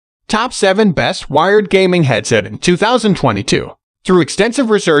Top 7 Best Wired Gaming Headset in 2022. Through extensive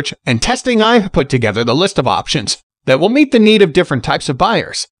research and testing, I've put together the list of options that will meet the need of different types of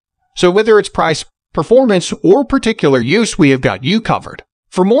buyers. So whether it's price, performance, or particular use, we have got you covered.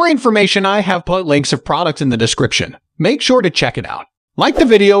 For more information, I have put links of products in the description. Make sure to check it out. Like the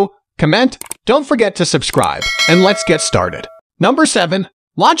video, comment, don't forget to subscribe, and let's get started. Number 7.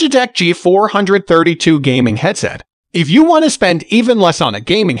 Logitech G432 Gaming Headset. If you want to spend even less on a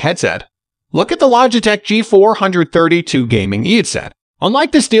gaming headset, look at the Logitech G432 Gaming Headset.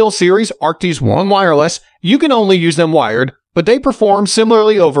 Unlike the SteelSeries Arctis One Wireless, you can only use them wired, but they perform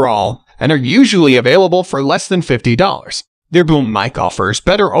similarly overall and are usually available for less than $50. Their boom mic offers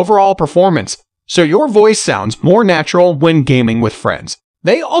better overall performance, so your voice sounds more natural when gaming with friends.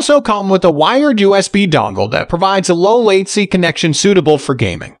 They also come with a wired USB dongle that provides a low-latency connection suitable for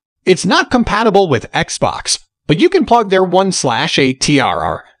gaming. It's not compatible with Xbox, but you can plug their 1/8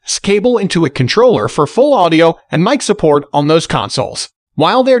 TRR cable into a controller for full audio and mic support on those consoles.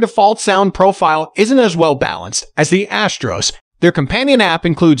 While their default sound profile isn't as well balanced as the Astros, their companion app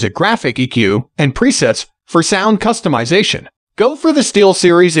includes a graphic EQ and presets for sound customization. Go for the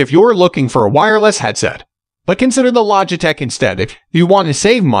SteelSeries if you're looking for a wireless headset, but consider the Logitech instead if you want to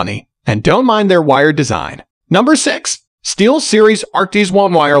save money and don't mind their wired design. Number 6. SteelSeries Arctis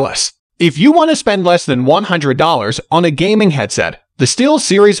One Wireless. If you want to spend less than $100 on a gaming headset, the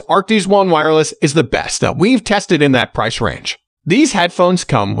SteelSeries Arctis One Wireless is the best that we've tested in that price range. These headphones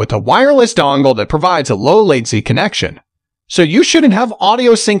come with a wireless dongle that provides a low-latency connection, so you shouldn't have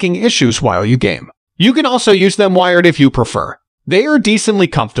audio syncing issues while you game. You can also use them wired if you prefer. They are decently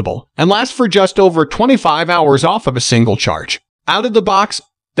comfortable and last for just over 25 hours off of a single charge. Out of the box,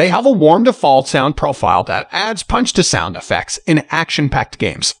 they have a warm default sound profile that adds punch to sound effects in action-packed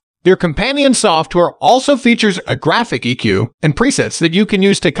games. Their companion software also features a graphic EQ and presets that you can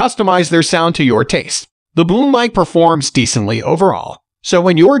use to customize their sound to your taste. The boom mic performs decently overall, so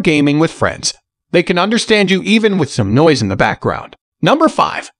when you're gaming with friends, they can understand you even with some noise in the background. Number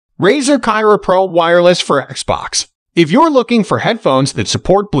 5. Razer Kyra Pro Wireless for Xbox. If you're looking for headphones that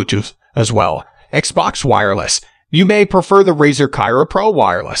support Bluetooth as well, Xbox Wireless, you may prefer the Razer Kyra Pro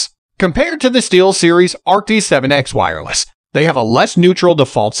Wireless. Compared to the SteelSeries Arctis 7X Wireless, they have a less neutral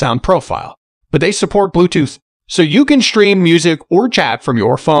default sound profile, but they support Bluetooth, so you can stream music or chat from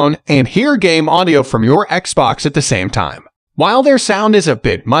your phone and hear game audio from your Xbox at the same time. While their sound is a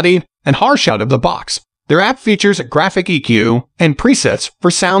bit muddy and harsh out of the box, their app features a graphic EQ and presets for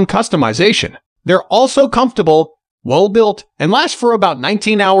sound customization. They're also comfortable, well-built, and last for about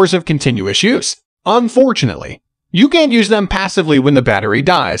 19 hours of continuous use. Unfortunately, you can't use them passively when the battery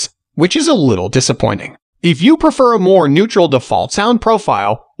dies, which is a little disappointing. If you prefer a more neutral default sound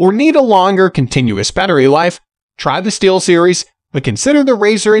profile or need a longer continuous battery life, try the SteelSeries, but consider the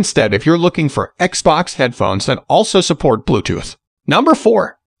Razer instead if you're looking for Xbox headphones that also support Bluetooth. Number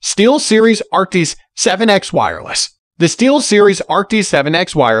 4. SteelSeries Arctis 7X Wireless. The SteelSeries Arctis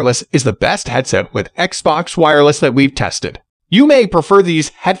 7X Wireless is the best headset with Xbox Wireless that we've tested. You may prefer these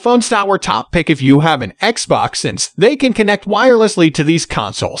headphones to our top pick if you have an Xbox, since they can connect wirelessly to these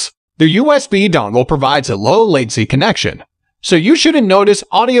consoles. Their USB dongle provides a low-latency connection, so you shouldn't notice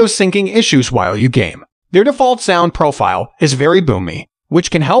audio syncing issues while you game. Their default sound profile is very boomy, which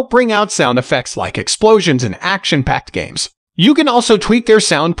can help bring out sound effects like explosions in action-packed games. You can also tweak their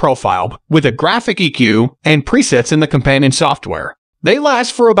sound profile with a graphic EQ and presets in the companion software. They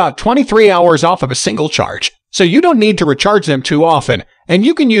last for about 23 hours off of a single charge, so you don't need to recharge them too often, and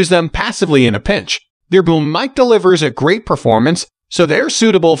you can use them passively in a pinch. Their boom mic delivers a great performance, so they're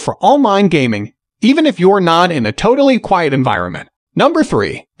suitable for online gaming, even if you're not in a totally quiet environment. Number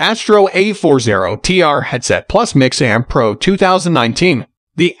 3. Astro A40TR Headset Plus Mix-Amp Pro 2019.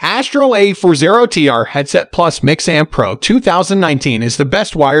 The Astro A40TR Headset Plus Mix-Amp Pro 2019 is the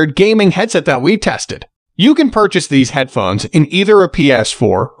best wired gaming headset that we tested. You can purchase these headphones in either a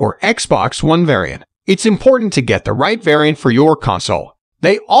PS4 or Xbox One variant. It's important to get the right variant for your console.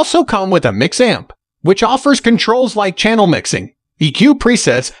 They also come with a mix-amp, which offers controls like channel mixing, EQ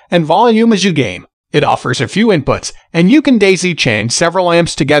presets, and volume as you game. It offers a few inputs, and you can daisy-chain several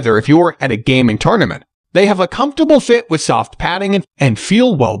amps together if you're at a gaming tournament. They have a comfortable fit with soft padding and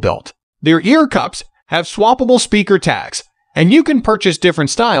feel well-built. Their ear cups have swappable speaker tags, and you can purchase different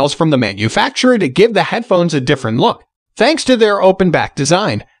styles from the manufacturer to give the headphones a different look. Thanks to their open-back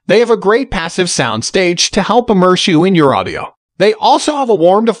design, they have a great passive sound stage to help immerse you in your audio. They also have a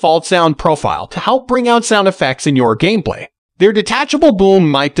warm default sound profile to help bring out sound effects in your gameplay. Their detachable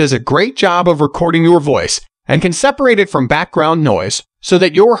boom mic does a great job of recording your voice and can separate it from background noise so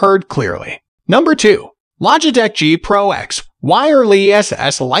that you're heard clearly. Number 2. Logitech G Pro X Wireless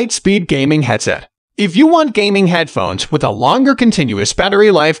SS Lightspeed Gaming Headset. If you want gaming headphones with a longer continuous battery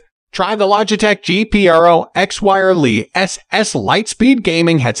life, try the Logitech G Pro X Wireless SS Lightspeed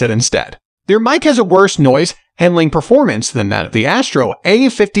Gaming Headset instead. Their mic has a worse noise handling performance than that of the Astro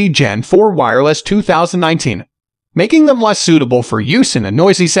A50 Gen 4 Wireless 2019, making them less suitable for use in a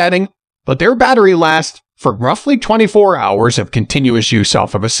noisy setting, but their battery lasts for roughly 24 hours of continuous use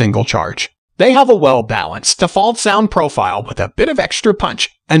off of a single charge. They have a well-balanced default sound profile with a bit of extra punch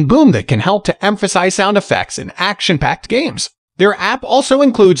and boom that can help to emphasize sound effects in action-packed games. Their app also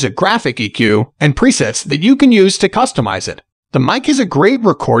includes a graphic EQ and presets that you can use to customize it. The mic has a great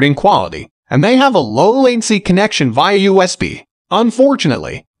recording quality, and they have a low-latency connection via USB.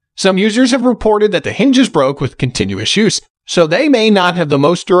 Unfortunately, some users have reported that the hinges broke with continuous use, so they may not have the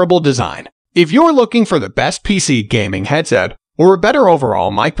most durable design. If you're looking for the best PC gaming headset or a better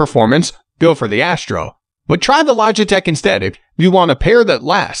overall mic performance, go for the Astro, but try the Logitech instead if you want a pair that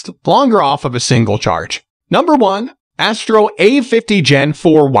lasts longer off of a single charge. Number 1. Astro A50 Gen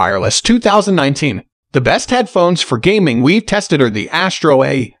 4 Wireless 2019. The best headphones for gaming we've tested are the Astro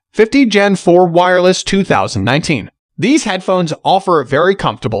A50 Gen 4 Wireless 2019. These headphones offer a very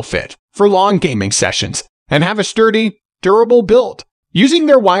comfortable fit for long gaming sessions and have a sturdy, durable build. Using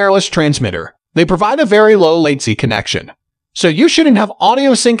their wireless transmitter, they provide a very low latency connection, so you shouldn't have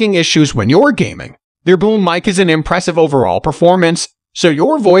audio syncing issues when you're gaming. Their boom mic is an impressive overall performance, so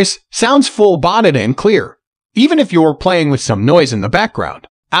your voice sounds full-bodied and clear, even if you're playing with some noise in the background.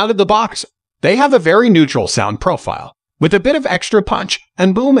 Out of the box, they have a very neutral sound profile, with a bit of extra punch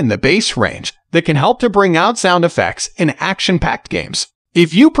and boom in the bass range that can help to bring out sound effects in action-packed games.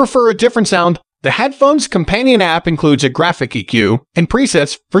 If you prefer a different sound, the headphones' companion app includes a graphic EQ and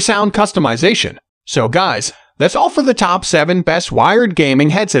presets for sound customization. So guys, that's all for the top 7 best wired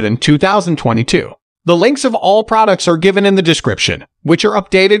gaming headset in 2022. The links of all products are given in the description, which are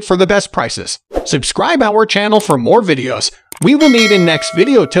updated for the best prices. Subscribe our channel for more videos. We will meet in next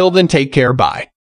video. Till then, take care, bye.